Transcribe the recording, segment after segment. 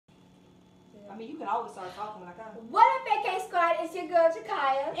mean, you can always start talking like I. What up, AK Squad? It's your girl,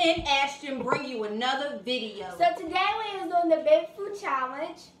 Jakaya. And Ashton bring you another video. So today we is doing the baby food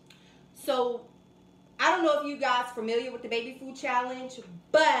challenge. So, I don't know if you guys familiar with the baby food challenge,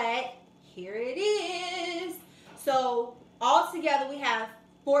 but here it is. So, all together we have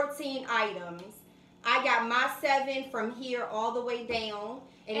 14 items. I got my 7 from here all the way down.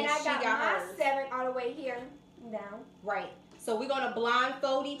 And I got my hers. 7 all the way here down. Right. So we're going to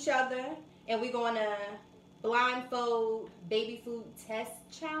blindfold each other. And we're going to blindfold baby food test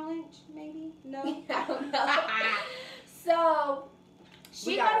challenge, maybe? No? I don't know. So,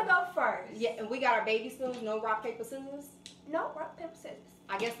 she got to go first. Yeah, and we got our baby spoons. No rock, paper, scissors? No rock, paper, scissors.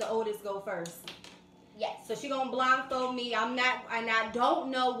 I guess the oldest go first. Yes. So she gonna blindfold me. And I don't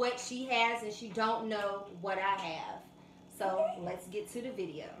know what she has, and she don't know what I have. So let's get to the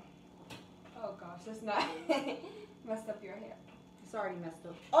video. Oh gosh, that's not messed up your hair. It's already messed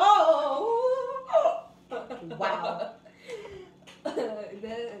up. Oh! Wow.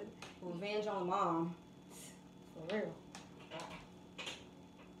 Revenge on mom. For real.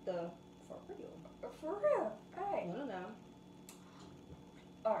 For real. Hey. No.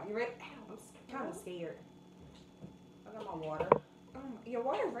 Alright, you ready? I'm kind of scared. I got my water. Your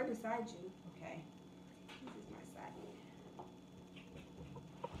water's right beside you. Okay. This is my side.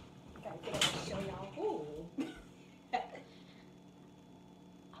 Gotta get up and show y'all. Ooh. I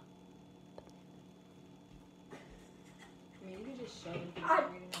mean, you can just show me.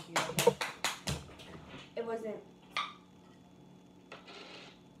 It wasn't.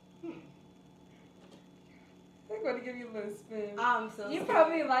 I'm going to give you a little spoon. I'm so You scared.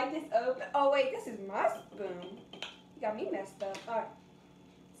 probably like this open. Oh, wait, this is my spoon. You got me messed up. All right.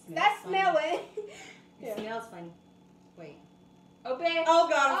 That's smelling. It smells funny. Wait. Open. Oh,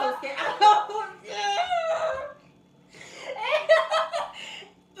 God, I'm so scared. Oh, yeah.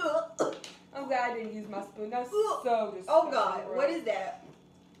 I'm glad I didn't use my spoon. That's so disgusting. Oh, God. Bro. What is that?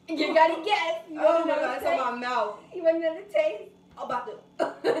 You got to guess. Oh, my God. It's on my mouth. You want another taste? I'm about to.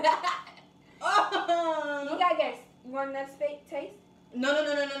 You got to guess. You want another taste? No.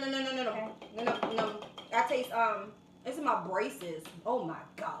 Okay. No. I taste, it's in my braces. Oh, my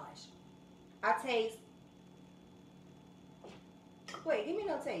gosh. I taste. Wait, give me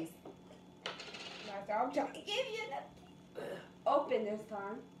no taste. I'm trying to give you another. Open this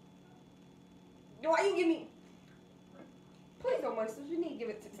time. Why you give me? Please don't waste it. You need to give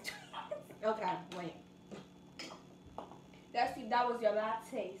it to the twins. Okay, wait. That was your last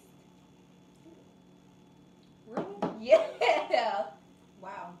taste. Really? Yeah.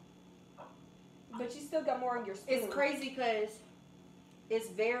 Wow. But you still got more in your spoon. It's crazy because it's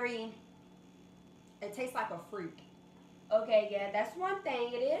very. It tastes like a fruit. Okay, yeah, that's one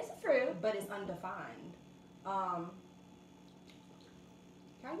thing. It is a fruit. But it's undefined. Can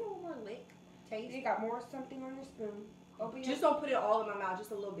I get one more lick? Taste? You got more something on your spoon. Open Just your... don't put it all in my mouth,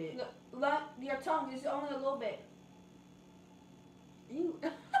 just a little bit. Look, your tongue is only a little bit. You.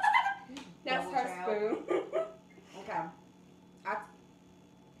 That's Double her child. spoon. Okay.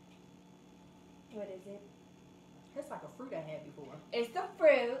 What is it? It's like a fruit I had before. It's the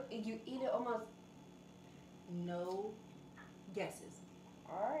fruit. You eat it almost. No guesses.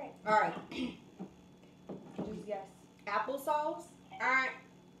 Alright. Alright. Just guess. Applesauce. Alright.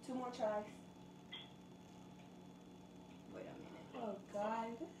 2 more tries. Wait a minute. Oh,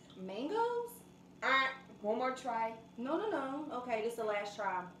 God. Mangoes? Alright. 1 more try. No. Okay, this is the last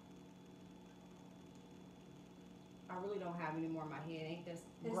try. I really don't have any more in my head. Ain't this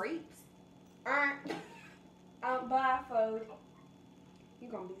grapes? Alright. Blindfold.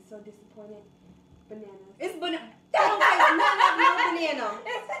 You're gonna be so disappointed. Bananas. It's banana. That don't taste nothing like no banana.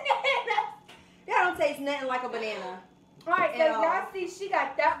 It's bananas. That don't taste nothing like a banana. Alright, so At y'all see she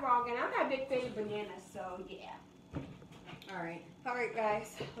got that wrong, and I'm not a big fan of bananas, so yeah. Alright,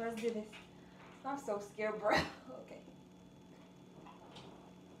 guys. Let's do this. I'm so scared, bro. Okay.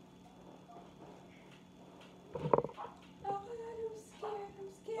 Oh my God,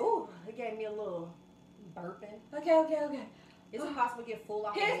 I'm scared. Ooh, it gave me a little burping. Okay. Is it possible to get full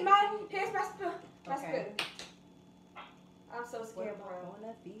off? Here's my spoon. My Okay. spoon. I'm so scared, bro. I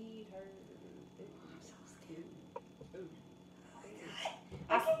wanna feed her. I'm so scared.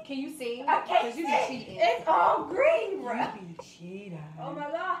 Can you see? I can't Because you see. be cheating. It's all green, bro. You be cheating. Oh my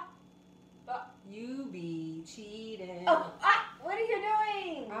God. You be cheating. Oh, what are you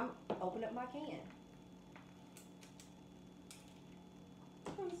doing? I'm opening up my can.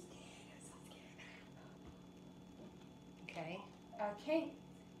 I'm so scared. Okay. I can't.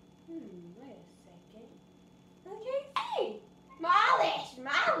 Wait a second. I can't see. My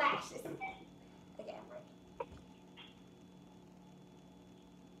eyelashes. Okay, I'm ready.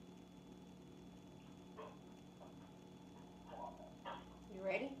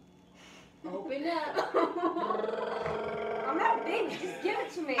 Open up. I'm not a baby. Just give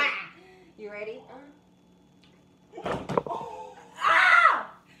it to me. You ready?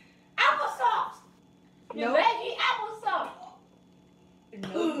 Ah! Applesauce. You Nope. veggie applesauce.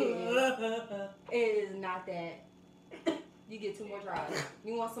 No, it is not that. You get 2 more tries.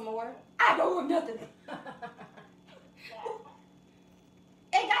 You want some more? I don't want nothing.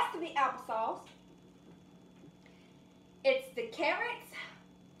 It got to be applesauce. It's the carrots.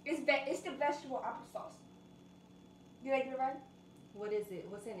 It's the vegetable applesauce. Did I get it right? What is it?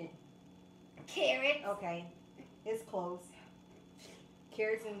 What's in it? Carrots. Okay, it's close.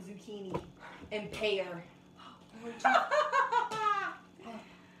 Carrots and zucchini and pear.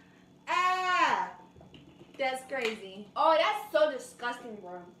 Ah, that's crazy. Oh, that's so disgusting,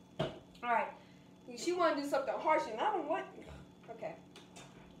 bro. All right, she want to do something harsh, and I don't want. Okay.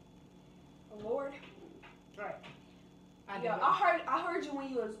 Oh, Lord. All right. Yeah, I heard you when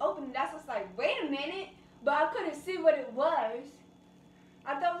you was opening. That's what's like. Wait a minute, but I couldn't see what it was.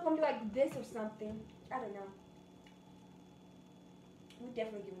 I thought it was gonna be like this or something. I don't know. We're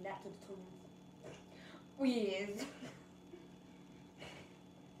definitely giving that to the twins. We is.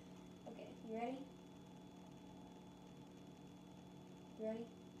 Okay, you ready? You ready?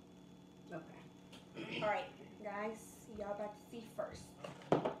 Okay. All right, guys, y'all about to see first.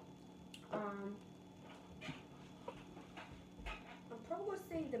 I'm probably gonna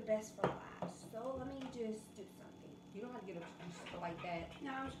save the best for last. So let me just do something. You don't have to get a like that.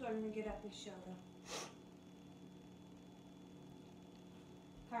 No, I'm just gonna get up and show them.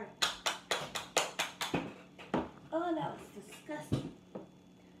 All right. Oh, that was disgusting.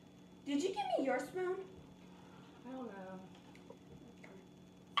 Did you give me your spoon? I don't know.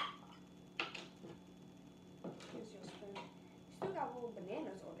 Here's your spoon. You still got little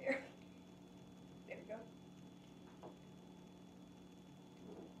bananas over there. There we go.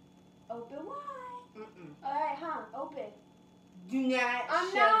 Open wide. All right, huh? Open. Do not I'm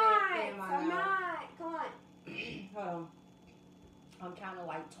shove not. it in my I'm mouth. not. Come on. Hold on. I'm kind of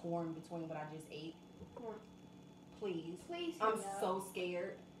like torn between what I just ate. Come on. Please. Please. I'm no. so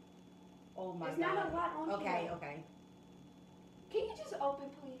scared. Oh my There's god. not a lot on Okay, here. okay. Can you just open,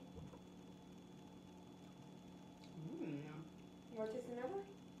 please? Mm, You want to taste another?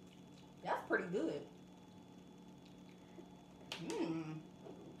 that's pretty good. Mmm.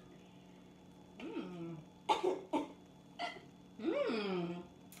 Mmm. Mmm.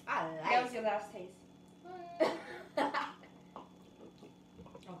 I That like was your last taste.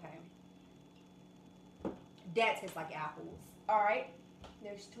 Okay. That tastes like apples. All right.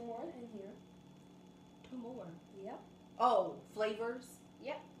 There's 2 more in here. 2 more. Yep. Oh, flavors?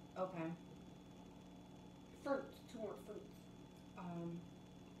 Yep. Okay. Fruits. 2 more fruits.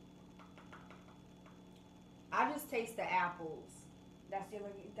 I just taste the apples. That's your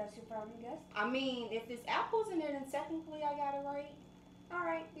final guess? I mean, if it's apples in there, then technically I got it right. All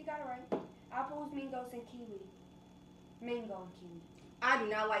right. You got it right. Apples, mangoes, and kiwi. Mango and kiwi. I do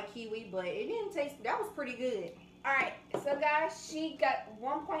not like kiwi, but it didn't taste, that was pretty good. All right. So, guys, she got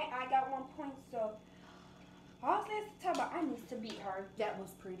 1 point. I got 1 point. So, all I have to tell about I need to beat her. That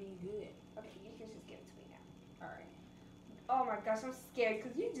was pretty good. Okay, you can just give it to me now. All right. Oh, my gosh. I'm scared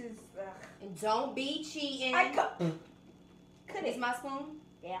because you just... And don't be cheating. Could Is it? my spoon?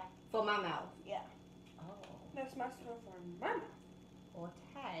 Yeah. For my mouth? Yeah. Oh. That's my spoon for my mouth.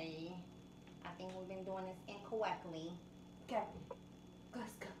 Okay. I think we've been doing this incorrectly. Okay.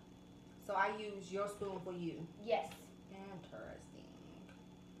 Let's go. So I use your spoon for you. Yes. Interesting.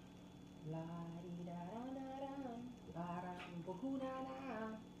 La-di-da-da-da-dum,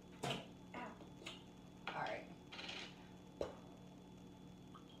 ba-dum-ba-hoo-da-da. All right.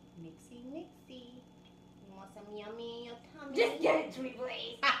 Mixy, mixy. You want some yummy in your tummy? Just get it to me,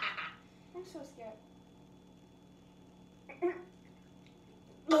 please. I'm so scared.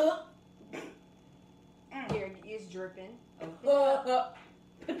 Here, it's dripping. Open it up.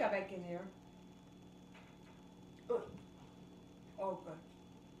 Put that back in there. Okay. All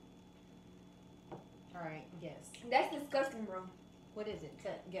right, guess. That's disgusting, bro. What is it?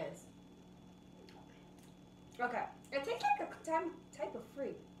 Guess. Okay. It tastes like a type of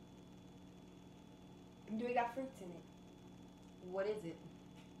fruit. Do we got fruits in it? What is it?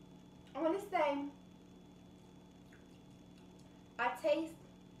 I want to say, I taste.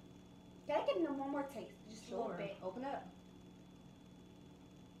 Can I get one more taste? Just a little bit. Open up.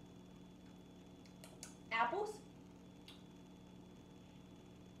 Apples?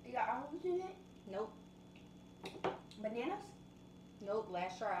 You got apples in it? Nope. Bananas? Nope.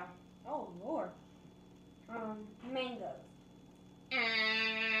 Last try. Oh, Lord. Mangoes.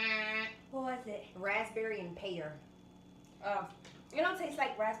 What was it? Raspberry and pear. It don't taste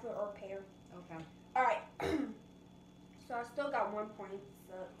like raspberry or pear. Okay. All right. So I still got 1 point.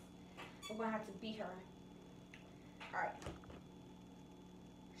 So I'm gonna have to beat her. All right.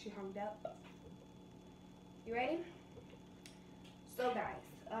 She hung up. You ready? So guys,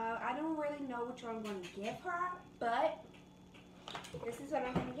 I don't really know which one I'm gonna give her, but this is what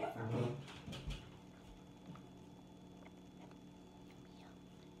I'm gonna give her.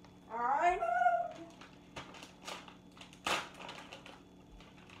 All right.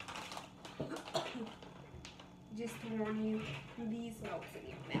 Just to warn you, these melts in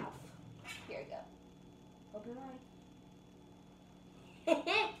your mouth. Here you go. Open your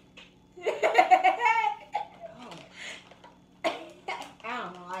I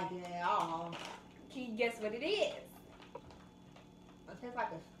don't like it at all. Can you guess what it is? It tastes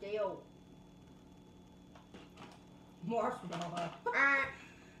like a stale marshmallow.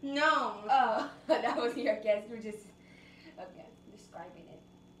 No. Oh, that was your guess. You're just okay describing it.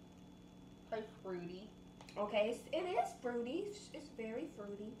 It's fruity. Okay, it is fruity. It's very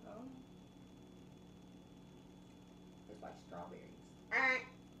fruity. It's like strawberries.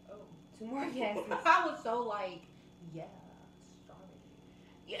 Oh. 2 more guesses. I was so like, yeah, strawberry.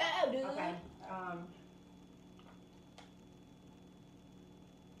 Yeah, dude. Okay.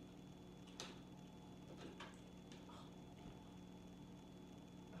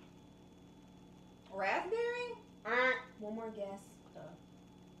 Raspberry? 1 more guess.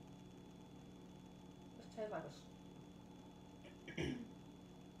 This tastes like a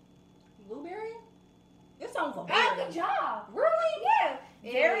blueberry? This sounds a Ah, berry. good job. Really? Yeah.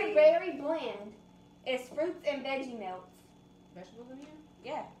 Very, Hey. very bland. It's fruits and veggie melts. Vegetables in here?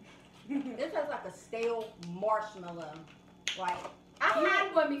 Yeah. This tastes like a stale marshmallow. Like, I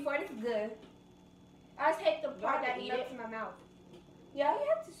had one before. This is good. I just hate the You part have to that eat melts it? in my mouth. Yeah, you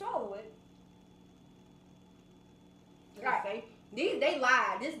have to swallow it. right. They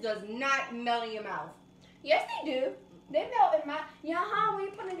lie. This does not melt in your mouth. Yes, they do. They melt in my. Yeah, huh? When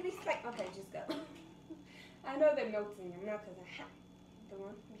you put it in these like. Okay, just go. I know they melt in your mouth because I had the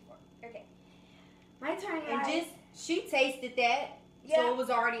one before. Okay. My turn, And guys. she tasted that, Yeah. so it was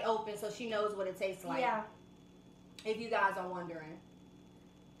already open, so she knows what it tastes like. Yeah. If you guys are wondering.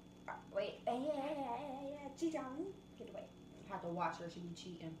 Wait. Yeah. Cheat on me. Get away. Have to watch her. She be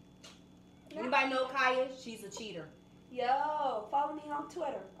cheating. No. Anybody know Kaya? She's a cheater. Yo, follow me on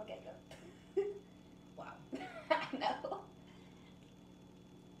Twitter. Okay, go. Wow. I know.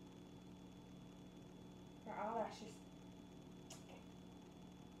 Her eyelashes.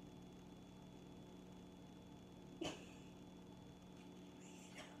 I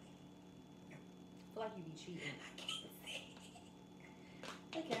feel like you be cheating. I can't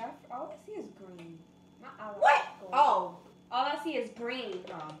see. Okay, all I see is green. My eyelashes. What? Gold. Oh. All I see is green.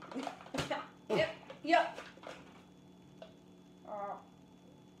 Yep. Yep. I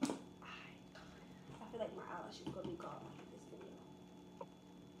feel like my eyelashes gonna be gone after this video.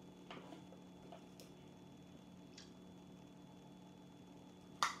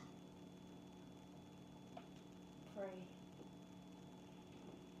 Pray.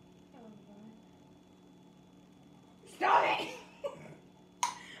 Stop it!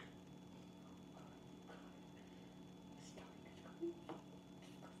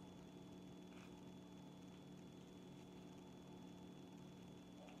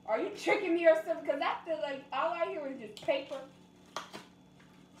 Are you tricking me or something? Because I feel like all I hear is just paper.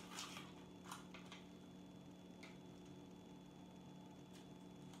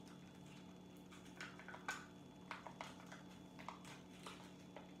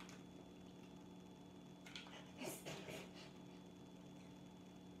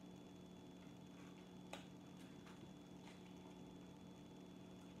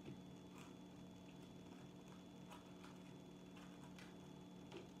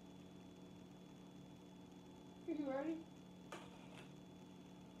 Are you ready?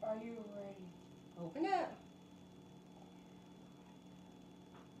 Are you ready? Open up.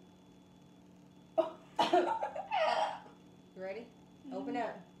 You ready? Open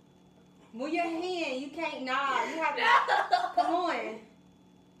up. Move your hand. You can't nod. You have to. Come on.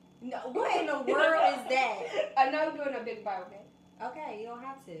 No, what in the world is that? I know I'm doing a big bite, okay? Okay, you don't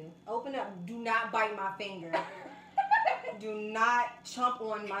have to. Open up. Do not bite my finger. Do not chomp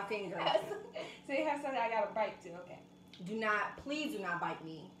on my finger. So you have something I gotta bite too, okay? Do not, please do not bite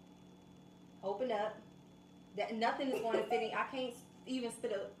me. Open up. That nothing is going to fit in. I can't even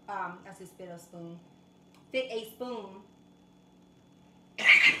spit a I said spit a spoon. Fit a spoon. What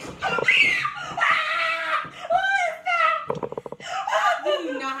is that?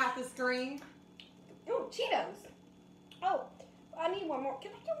 You do not have to scream. Ooh, Cheetos. Oh, I need one more.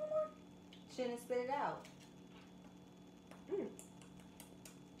 Can I get one more? Shouldn't spit it out. Mm.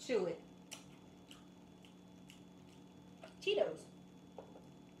 Chew it. Cheetos.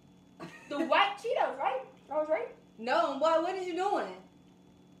 The white Cheetos, right? I was right. No, what is you doing?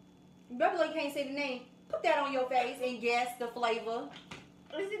 Beverly can't say the name. Put that on your face and guess the flavor.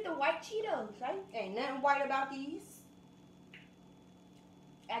 Is it the white Cheetos, right? Ain't nothing white about these.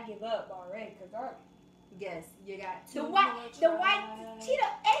 I give up already, cause Guess you got two the more white tries. Cheeto.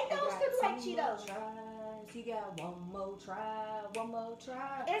 Ain't You those got the white two more Cheetos? tries. You got one more try. One more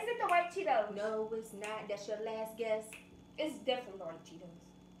try. Is it the white Cheetos? No, it's not. That's your last guess. It's definitely the white Cheetos.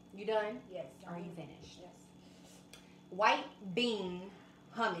 You done? Yes. Are you finished? Yes. White bean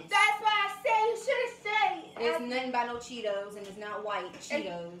hummus. That's why I said you should have said. It's nothing by no Cheetos, and it's not white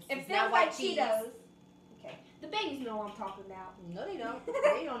Cheetos. It It's feels not like white cheese. Cheetos. Okay. The babies know what I'm talking about. No, they don't.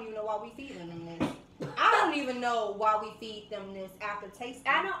 They don't even know why we feeding them this. I don't even know why we feed them this after tasting.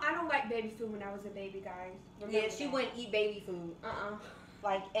 I don't like baby food when I was a baby, guys. Remember Yeah, she that. wouldn't eat baby food,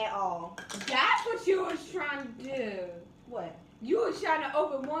 like at all. That's what you was trying to do. What? You was trying to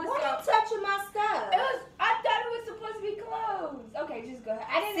open one Why stuff. you touching my stuff? I thought it was supposed to be closed. Okay, just go ahead.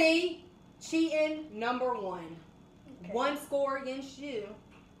 I didn't. See, cheating number one. Okay. One score against you.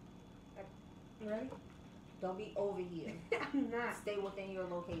 Ready? Don't be over here. I'm not. Stay within your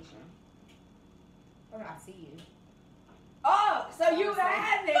location. Okay. I see you. Oh, so you I'm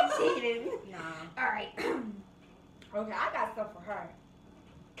saying. haven't cheated. Nah. All right. Okay, I got stuff for her.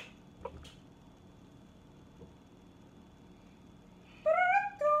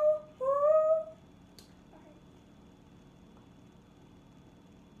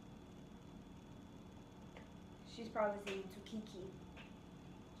 She's probably saying to Kiki.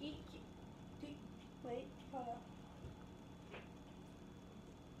 Kiki. Wait, hold on.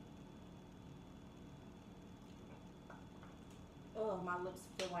 Oh, my lips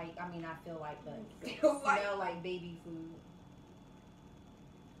feel like, I feel like, but Feel like- smell like baby food.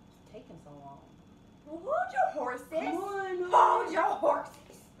 It's taking so long. Well, hold your horses. Come on. Hold your horses.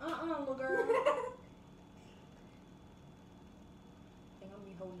 Little girl. I think I'm gonna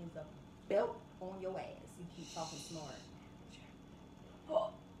be holding the belt on your ass. You keep talking smart.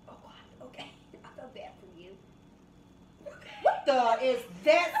 Oh God. Okay. I feel bad for you. What the is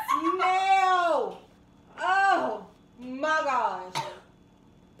that smell? Oh my gosh.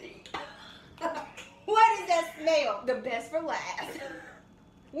 What is that smell? The best for last.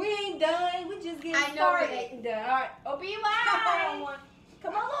 We ain't done. We just getting I know started. it ain't done. All right. Open your Come eyes.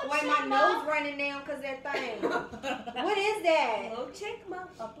 Come on, little Wait, my chick, nose running down because that thing. What is that? Little chick, mom.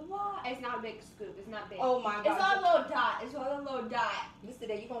 Up the wall. It's not a big scoop. It's not big. Oh my It's god. on a little dot. It's on a little dot. This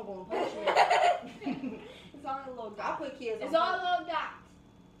today you gonna go and punch me. It's on a little I dot. put kids It's on. on a little dot.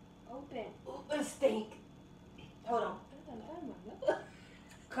 Open. Ooh, it stink. Hold on.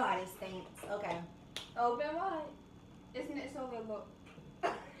 God, it stinks. Okay. Open wide. Isn't it so little?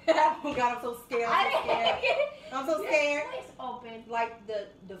 Oh God, I'm so scared. I'm so scared. Please open. Like the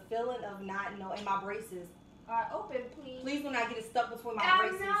feeling of not knowing my braces. All right, open, please. Please do not get it stuck between my I'm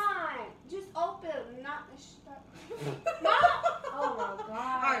braces. not. Just open, not the stuff. Mom! Oh my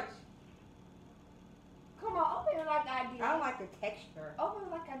gosh. Alright. Come on, open it like I did. I don't like the texture. Open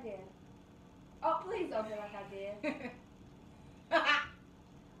it like I did. Oh, please open it like I did.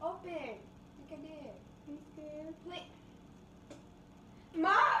 Open. Like I did. I'm scared. Please.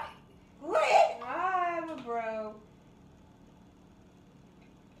 My. What? I'm a bro.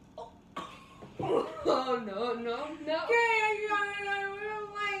 Oh no, no, no. I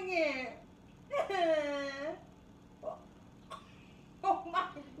don't like it. Oh my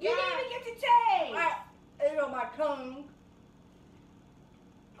God. You didn't even get to taste. It's on my tongue.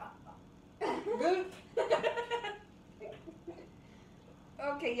 Good.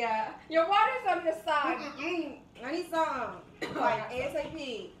 Okay, yeah. Your water's on the side. I need some. Like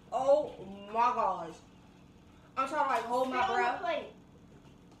ASAP. Oh my gosh. I'm trying to like hold my Stay on breath. the plate.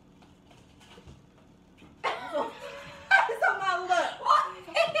 It's on my lip.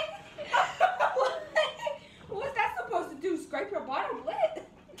 What's that supposed to do? Scrape your bottom lip?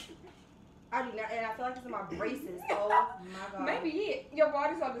 I do not, and I feel like it's in my braces. Oh my god. Maybe it. Your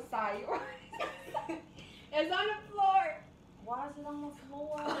water's on the side. It's on the floor. Why is it on the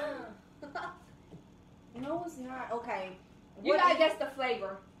floor? No, it's not. Okay. You What gotta is- guess the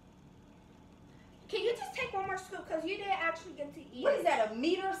flavor. Can you just take one more scoop? Because you didn't actually get to eat What it. is that? A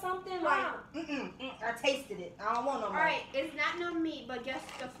meat or something? Like, Huh. I tasted it. I don't want no more. Alright, it's not no meat, but guess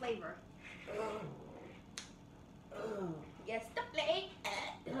the flavor. Ugh. Guess the flavor.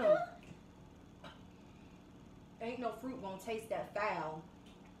 Ugh. Ain't no fruit gonna taste that foul.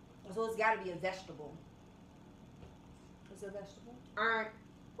 So it's gotta be a vegetable. It's a vegetable? Alright,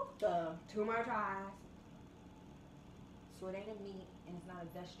 What the? 2 more tries. So it ain't a meat and it's not a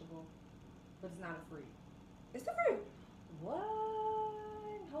vegetable, but it's not a fruit. It's the fruit. What?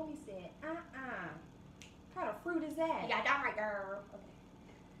 Homie said, What kind of fruit is that? Yeah, that right, girl.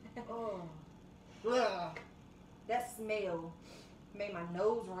 Okay. Oh. Ugh. That smell made my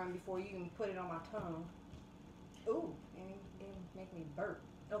nose run before you even put it on my tongue. Ooh, and it make me burp.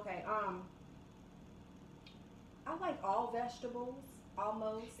 Okay, I like all vegetables,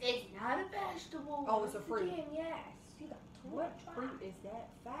 almost. It's not a vegetable. Oh, it's a fruit. Again, yes. You got two What more fruit tries. is that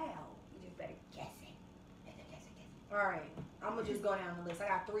foul? You just better guess it. All right, I'm gonna just go down the list. I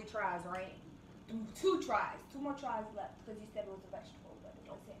got 3 tries, right? Two tries. 2 more tries left because you said it was a vegetable, but it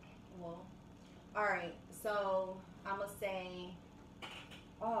wasn't. Well, all right. So I'm gonna say,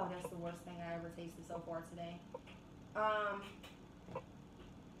 oh, that's the worst thing I ever tasted so far today.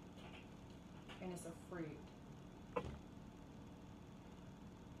 And it's a fruit.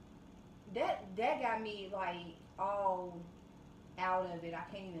 That got me like all out of it. I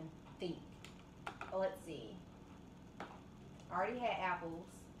can't even think. Let's see. I already had apples.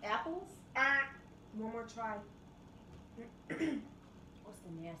 Apples? One more try. What's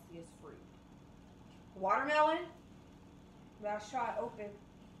the nastiest fruit? Watermelon? Last try. Open.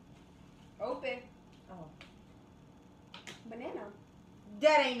 Open. Oh. Banana.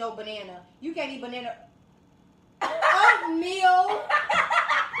 That ain't no banana. You can't eat banana. Oatmeal?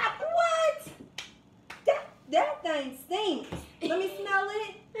 What? That thing stinks. Let me smell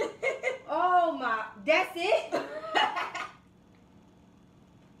it. Oh my. That's it?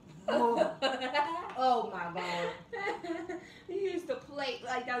 Oh, oh my God. You used the plate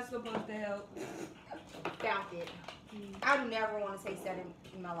like that's supposed to help. Found it. I do never want to taste that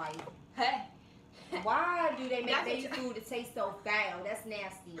in my life. Hey. Why do they make That's baby what food to taste so foul? That's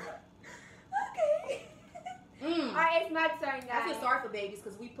nasty. Okay. Alright, it's my turn, I guys. feel sorry for babies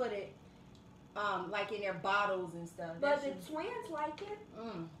because we put it like in their bottles and stuff. But the twins like it.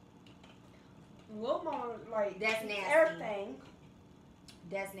 Mm, Little more like That's nasty. everything.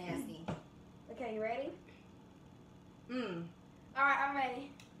 that's nasty. Okay, you ready? Mm. Alright, I'm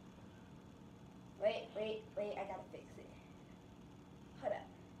ready. Wait, I gotta fix it. Hold up.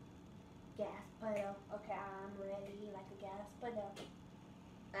 Gas pedal. Okay, I'm ready like a gas pedal.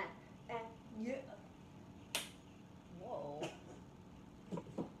 Yeah. Whoa.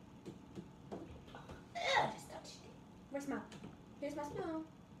 Just touched it. Here's my spoon.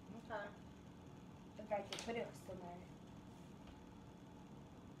 Okay. In fact, the pedal is still there.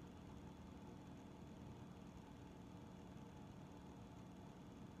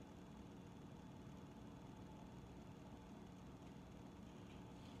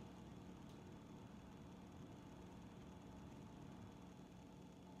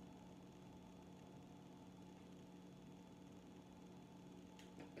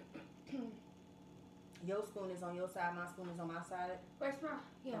 Your spoon is on your side, my spoon is on my side. Where's my?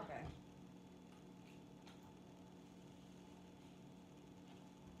 Yeah. Okay.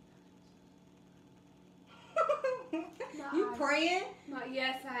 You eyes. praying?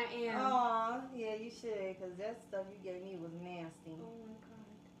 Yes, I am. Aw, yeah, you should, because that stuff you gave me was nasty. Oh my god.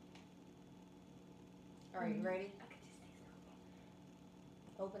 All right, you ready? I could just taste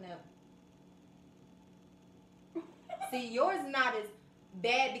Open up. See, yours is not as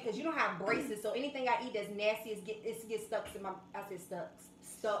bad because you don't have braces, so anything I eat that's nasty gets stuck in my. I said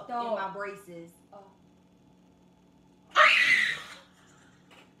stuck in my braces. Oh.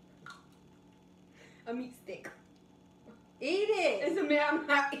 A meat stick. Eat it. It's a man I'm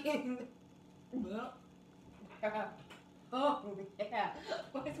not eating. Oh yeah.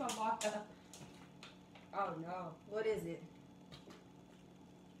 Where's my vodka? Oh no. What is it?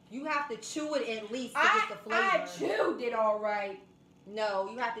 You have to chew it at least to I get the flavor. chewed it all right. No,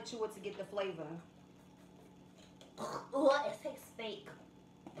 you have to chew it to get the flavor. Oh, it tastes fake.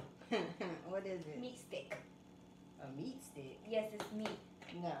 What is it? Meat stick. A meat stick? Yes, it's meat.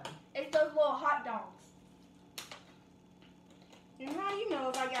 No. It's those little hot dogs. And how you know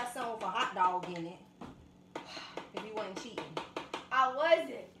if I got something with a hot dog in it? If you wasn't cheating. I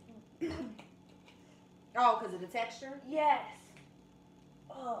wasn't. Oh, because of the texture? Yes.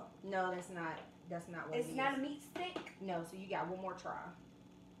 Oh. No, that's not what It's it is. not a meat stick. No, so you got one more try.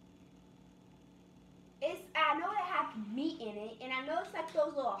 I know it has meat in it, and I know it's like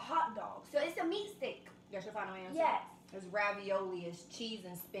those little hot dogs. So it's a meat stick. That's your final answer? Yes. It's ravioli. It's cheese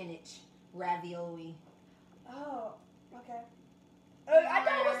and spinach ravioli. Oh, okay. I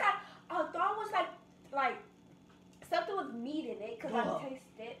thought it was like something with meat in it because I Ugh. tasted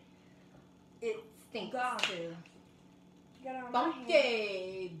it. It stinks God. too. Got it on my hand.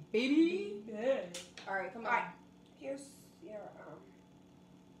 Funky, baby. Yeah. All right, come on. All right. Here's your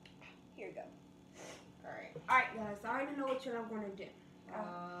Here you go. All right. All right, guys. I already know what I'm gonna do. I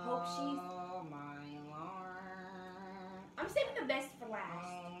hope she's. Oh my lord. saving the best for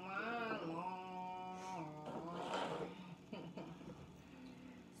last.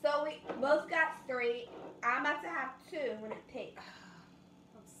 So we both got 3. I'm about to have 2 when it picks.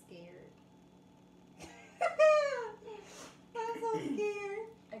 I'm scared. I'm so scared.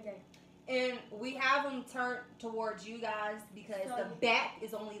 Okay. And we have them turned towards you guys because So the back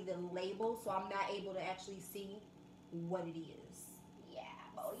is only the label, so I'm not able to actually see what it is. Yeah,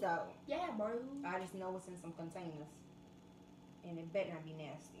 boy. So Yeah, bro. I just know it's in some containers, and it better not be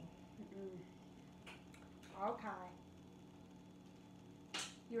nasty. Okay.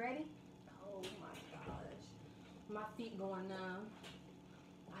 You ready? Oh my gosh, my feet going numb.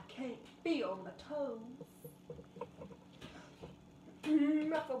 I can't feel my toes. I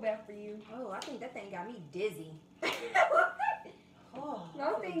feel bad for you. Oh, I think that thing got me dizzy. Oh,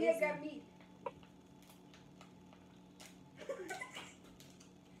 No thing that got me.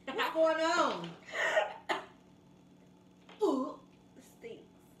 What's going on? Ooh. It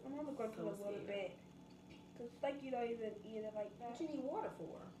stinks. I'm only going to So put a little scared. bit. Because it's like you don't even eat it like that. What you need water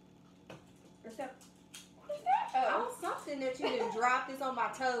for? Except, what is that? Oh, something that you done dropped is on my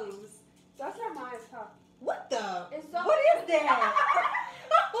toes. That's not mine, huh? What the? It's so What is that?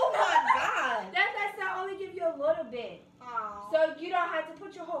 Oh my god. That's not only give you a little bit. Oh. So you don't have to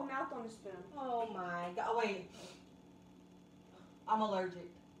put your whole mouth on the spoon. Oh my god. Wait. I'm allergic.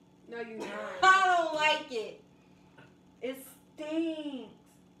 No, you're not. I don't like it. It stinks.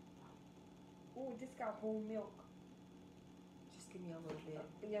 Ooh, this got whole milk. Just give me a little bit.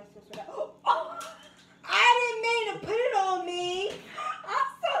 Yes, that's what I. Oh! I didn't mean to put it on me. I'm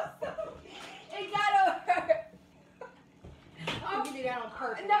so sorry. It got over. You did that on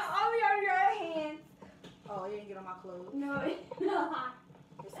purpose. No, only on your hands. Oh, it didn't get on my clothes. No, it's not.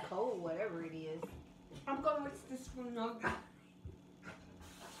 It's cold, whatever it is. I'm going with the spoon on. Okay.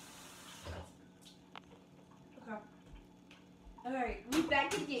 Alright, we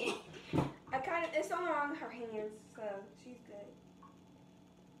back again. It's only on her hands, so she's good.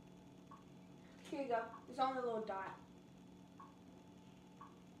 Here you go. It's on the little dot.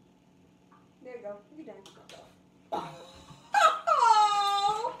 There you go. You're done. Oh.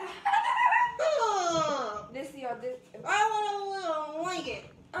 This is your this. I want a little blanket.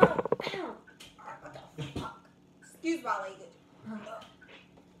 Oh. What the fuck? Excuse my language.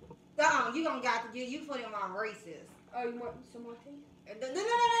 You gonna got to get you put in my braces. Oh, you want some more tea?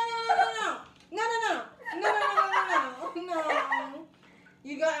 No.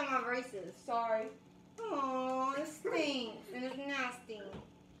 You got in my braces. Sorry. Oh, it stinks and it's nasty.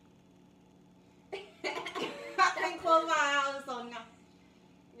 I can't close my eyes, so now.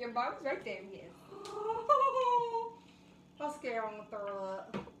 Your bob's right there, yes. I'm scared I'm gonna throw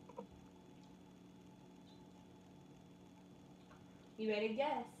up. You ready to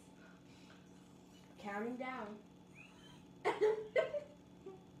guess? Counting down. I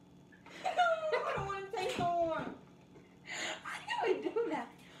don't want to taste no more. I know we do that.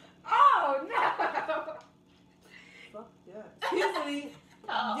 Oh no! Fuck that. Excuse me.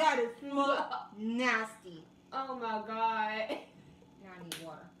 That is nasty. Oh my god. Now I need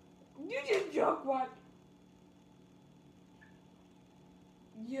water. You just drunk one.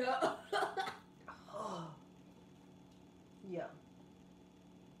 Yeah. Yeah.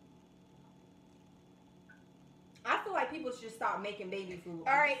 I feel like people should stop making baby food.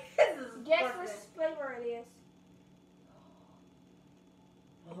 Alright, This is guess perfect. what flavor it is.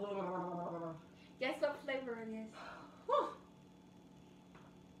 Guess what flavor it is.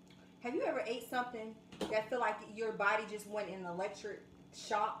 Have you ever ate something that feel like your body just went in electric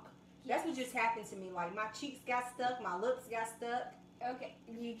shock? That's what just happened to me. Like my cheeks got stuck, my lips got stuck. Okay,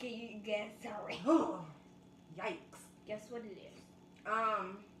 you guess. Sorry. Yikes. Guess what it is.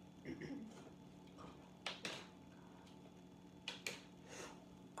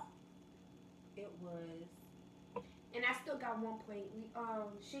 It was. And I still got 1 point.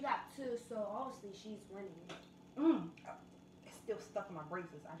 She got 2, so obviously she's winning. It's still stuck in my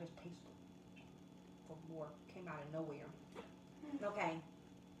braces. I just tasted it for more. Came out of nowhere. Okay.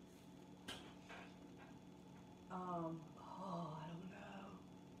 Oh, I don't know.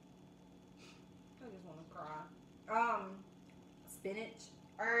 I just want to cry. Spinach.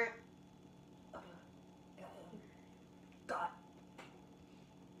 God.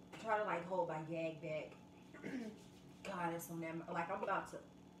 Try to like hold my gag back. God, it's so like I'm about to.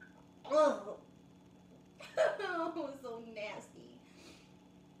 Oh, it's so nasty.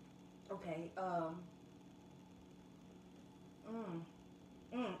 Okay.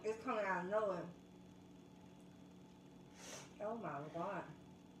 It's coming out of nowhere. Oh my god.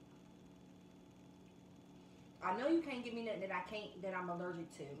 I know you can't give me nothing that I'm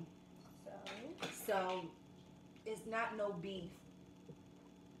allergic to. So It's not no beef.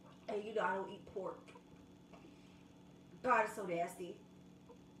 And you know I don't eat pork. God, it's so nasty.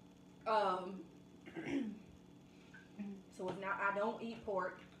 So it's not. I don't eat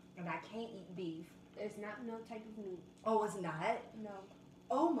pork, and I can't eat beef. It's not no type of meat. Oh, it's not. No.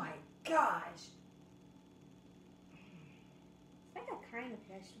 Oh my gosh. It's like a kind of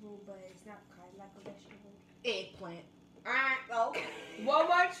vegetable, but it's not kind of like a vegetable. Eggplant. Alright, okay. One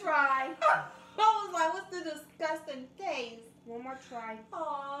more try. I was like, what's the disgusting taste? One more try.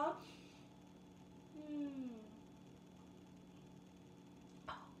 Aww.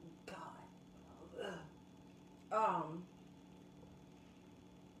 Oh God.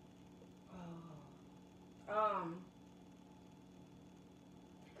 Ugh.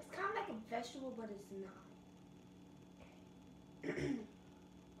 It's kind of like a vegetable, but it's not.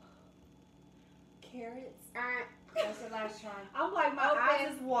 Carrots. Alright, that's the last try. I'm like, my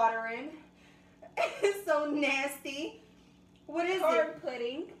eyes is watering. It's so nasty. What is Corn it?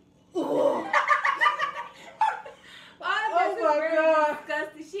 pudding. Ooh. Oh, Oh my God.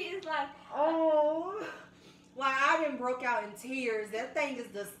 disgusting. She is like, Oh. Like, I done broke out in tears. That thing is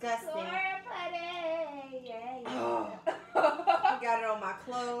disgusting. corn pudding. Yeah. Oh. I got it on my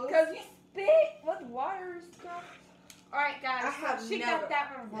clothes. Because you spit with water and stuff. Alright, guys. I have she never- got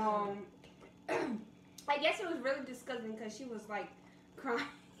that one wrong. I guess it was really disgusting because she was like crying.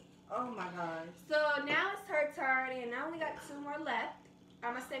 Oh my gosh. So now it's her turn, and now we got 2 more left.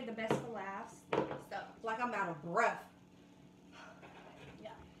 I'm gonna save the best for last. So Like I'm out of breath. Yeah.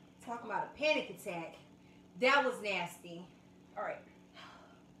 Talking about a panic attack. That was nasty. all right.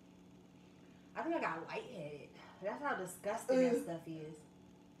 I think I got lightheaded. That's how disgusting that stuff is.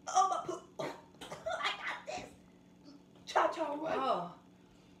 Oh my poop! I got this. Cha-cha one. Oh.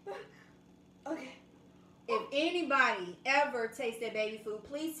 Okay. If anybody ever tasted baby food,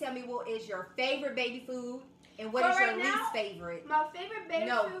 please tell me what is your favorite baby food and what So is your right now, least favorite. My favorite baby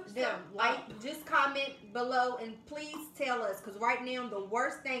No, food. them. Just comment below and please tell us, because right now the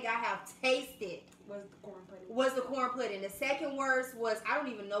worst thing I have tasted was the corn pudding. was the corn pudding. The second worst was, I don't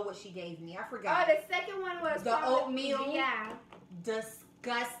even know what she gave me. I Oh, forgot. the second one was The oatmeal? Yeah.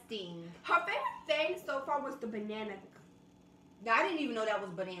 Disgusting. Her favorite thing so far was the banana. Now, I didn't even know that was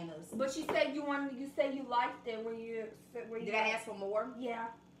bananas. But she said you wanted. You said you liked it when you. Did I ask for more? Yeah.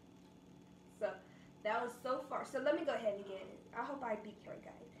 So that was so far. So let me go ahead and get it. I hope I beat her,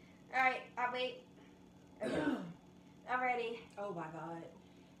 guys. All right, I'll wait. Okay. I'm ready. Oh my God.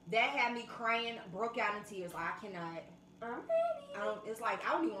 That had me crying, broke out in tears. Like, I cannot. I'm ready. It's like,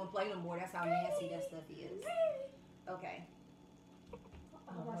 I don't even want to play no more. That's how nasty that stuff is. Okay. Oh,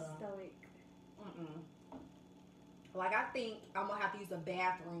 my hold on. stomach. Like, I think I'm going to have to use the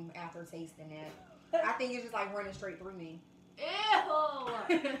bathroom after tasting that. I think it's just like running straight through me. Ew.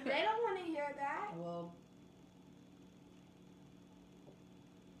 They don't want to hear that. Well,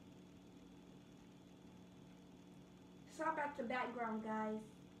 Stop at the background, guys.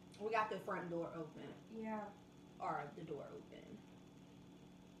 we got the front door open. Yeah. Or the door open.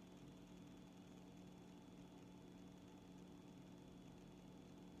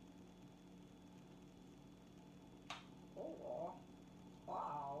 Oh,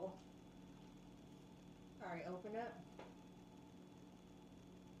 wow. All right, open up.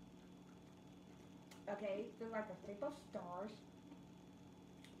 Okay, they're like a shape of stars.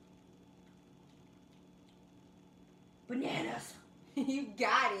 Bananas. You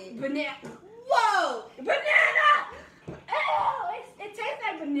got it. Banana. Whoa! Banana! Ew! It tastes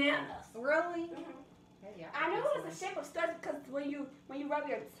like bananas. Really? Hey, yeah, I knew think it was so. a shape of stars because when you rub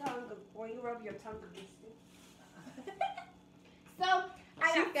your tongue against it. So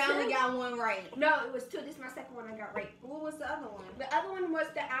I She got finally two. got one right. No, it was 2. This is my second one I got right. What was the other one? The other one was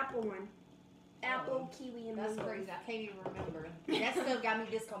the apple one. Apple, kiwi, and That's mango. crazy. I can't even remember. That stuff got me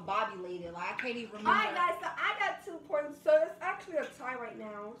discombobulated. Like, I can't even remember. Alright guys, so I got 2 points. So it's actually a tie right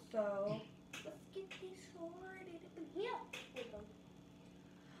now. So let's get this sorted up in here. There we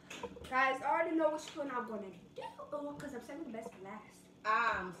go. Guys, I already know which one I'm gonna do because I'm saving the best for last.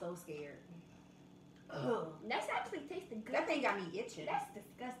 I'm so scared. Ugh. That's actually tasting good. That thing got me itching. That's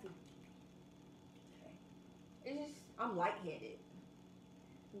disgusting. It's just I'm lightheaded.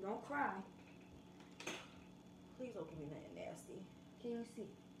 don't cry. Please don't give me nothing nasty. Can you see?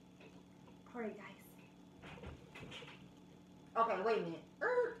 Alright guys. Okay, wait a minute.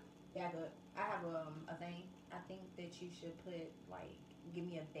 Back up. I have a thing. I think that you should put, like, give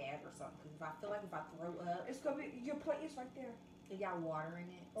me a bag or something. Because I feel like if I throw up, It's gonna be your plate is right there. it got water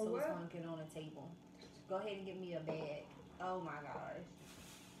in it. Oh, So it's well. going to get on the table. Go ahead and give me a bag. Oh my gosh.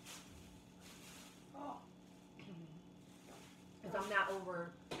 Oh. If I'm not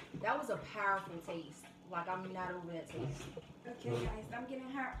over, that was a powerful taste. Like I'm not over that taste. Okay, guys, I'm giving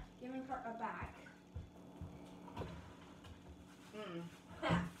her a bag.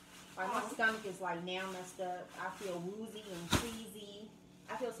 Like my stomach is like now messed up. I feel woozy and queasy.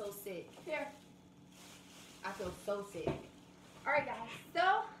 I feel so sick. Here. I feel so sick. All right, guys.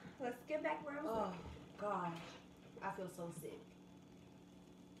 So let's get back where I was. Oh gosh, I feel so sick.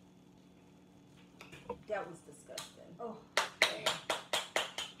 That was disgusting. Oh. Okay.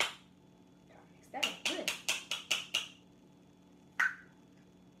 That is good.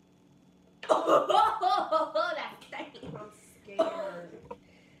 Oh, that's stinking. I'm scared.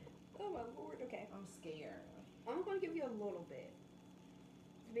 Oh my lord. Okay. I'm scared. I'm gonna give you a little bit.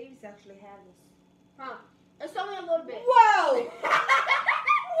 The babies actually have this. Huh? It's only a little bit. Whoa!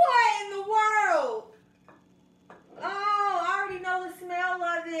 What in the world? Oh, I already know the smell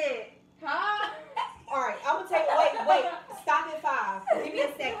of it. Huh? All right, I'm gonna take. Wait. Stop at 5. Give me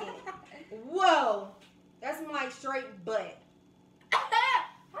a second. Whoa, that's my straight butt. How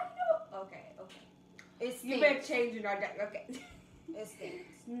you know? Okay. It stinks. You better change it or that. Okay. It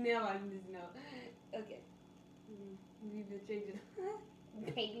stinks. No, I just know. Okay. You need to change it.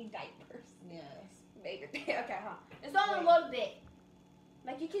 Baby diapers. Yes. Baby. Okay, huh? It's only a little bit.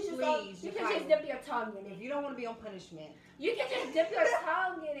 Like you can just Please, you you can can't. just dip your tongue in If it. you don't want to be on punishment, You can just dip your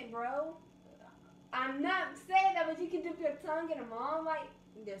tongue in it, bro. I'm not saying that, but you can dip your tongue in it, mom. Like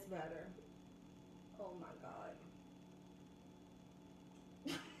that's better. Oh my god.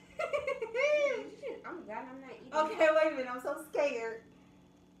 I'm glad I'm not eating. Okay, wait a minute. I'm so scared.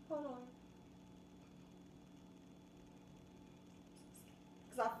 Hold on.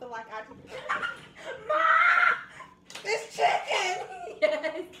 Because I feel like It's chicken!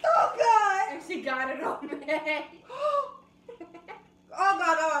 Yes. Oh god! And she got it on me. Oh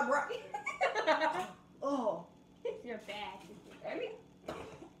god, oh, bro. Oh. You're bad. Ready?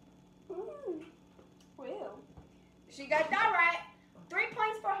 Well, she got that right. 3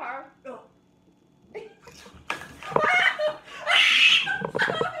 points for her. Oh. She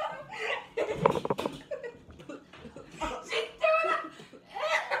threw it.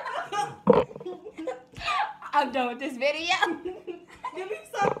 I'm done with this video. Give me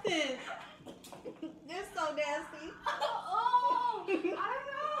something. This so nasty. Oh, I don't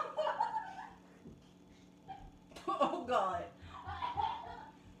know. Oh god.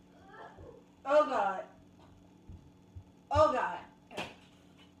 Oh god. Oh god.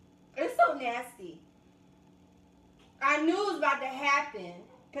 It's so nasty. I knew it was about to happen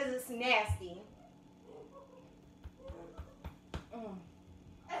because it's nasty. Mm. Ew,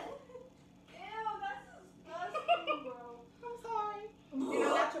 that's disgusting, bro. I'm sorry. You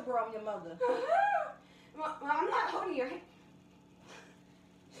know, not your bro, I'm your mother. Well, I'm not holding your hand.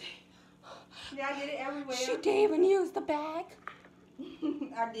 Did I get it everywhere? She didn't even use the bag.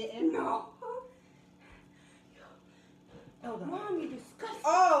 I didn't. No. Oh, God. Mom, you disgusting.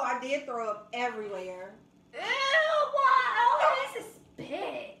 Oh, I did throw up everywhere. Ew, what? Oh, this is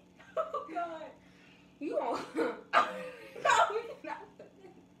big. Oh, God. You won't. No, we cannot put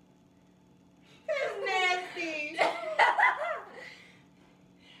this. It's nasty.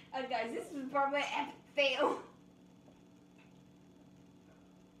 Guys, this is probably an epic fail.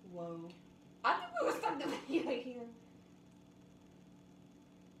 Whoa. I think we will start the video here.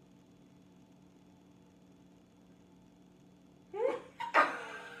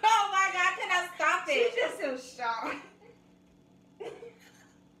 Oh my God, can I stop it? She's just so shocked.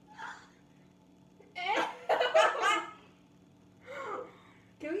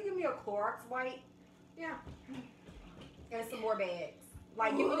 Can you give me a Clorox wipe? Yeah. And some more bags.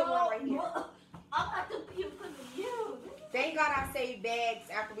 Like, give me the one right here. I'm about to pee because of you. Thank God I saved bags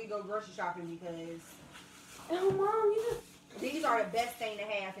after we go grocery shopping because Oh, Mom, you just... these are the best thing to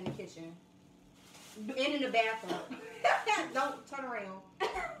have in the kitchen. And in the bathroom. Don't turn around.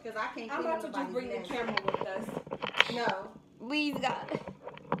 Because I can't I'm clean about to just bring the nobody's camera with us. mess. No. Please, God.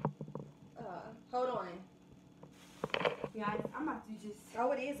 Hold on. Guys, I'm about to just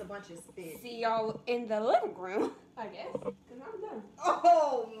Oh, it is a bunch of spit. see y'all in the living room, I guess. Because I'm done.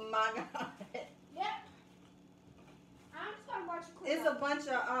 Oh my God. Yep. I'm just gonna watch you clean It's a up. bunch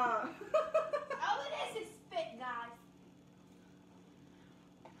of All it is spit, guys.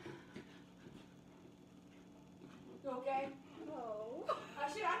 You okay? Oh. I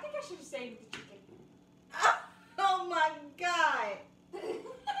think I should have saved the chicken. Oh my God.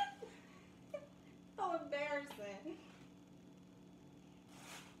 So embarrassing.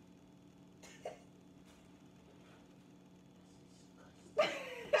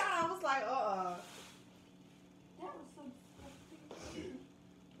 I was like, That was so disgusting.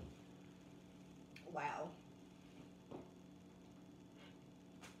 wow.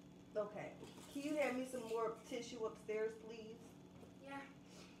 Okay. Can you hand me some more tissue upstairs, please? Yeah.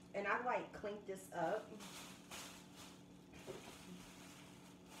 And I like clink this up.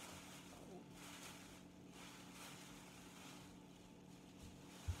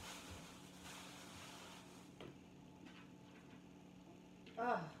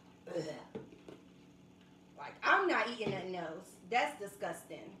 Ugh. Like, I'm not eating nothing else. That's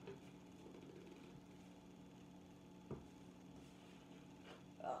disgusting.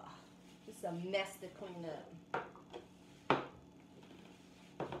 Ugh. It's a mess to clean up.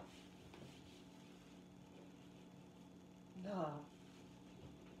 No.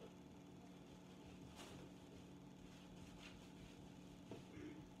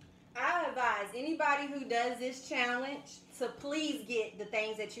 I advise anybody who does this challenge to please get the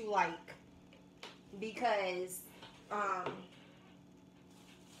things that you like, because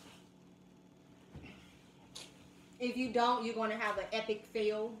if you don't, you're going to have an epic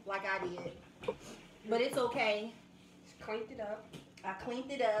fail like I did. But it's okay. Just cleaned it up. I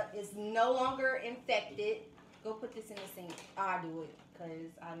cleaned it up. It's no longer infected. Go put this in the sink. I'll do it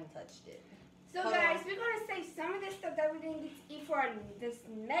because I haven't touched it. So Hold guys, on. we're going to save some of this stuff that we didn't get to eat for this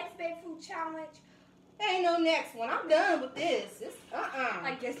next baby food challenge. There ain't no next one. I'm done with this. It's,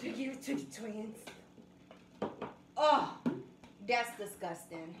 I guess we give it to the twins. Oh, that's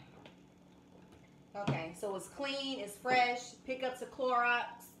disgusting. Okay, so it's clean, it's fresh. Pickups of Clorox.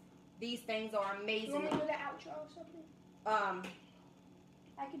 These things are You amazing. want me to do the outro or something?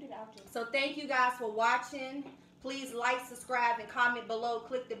 I can do the outro. So thank you guys for watching. Please like, subscribe, and comment below.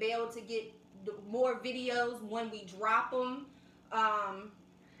 Click the bell to get more videos when we drop them.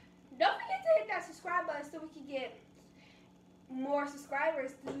 Don't forget to hit that subscribe button so we can get more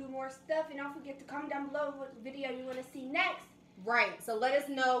subscribers to do more stuff. And don't forget to comment down below what video you want to see next. Right. So let us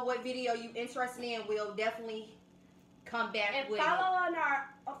know what video you're interested in. We'll definitely come back And with follow on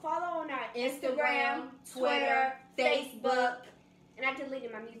our Instagram, Twitter, Facebook. And I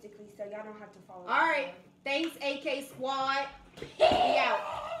deleted my Musical.ly, so y'all don't have to follow. All right. Thanks, AK Squad. We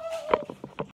out.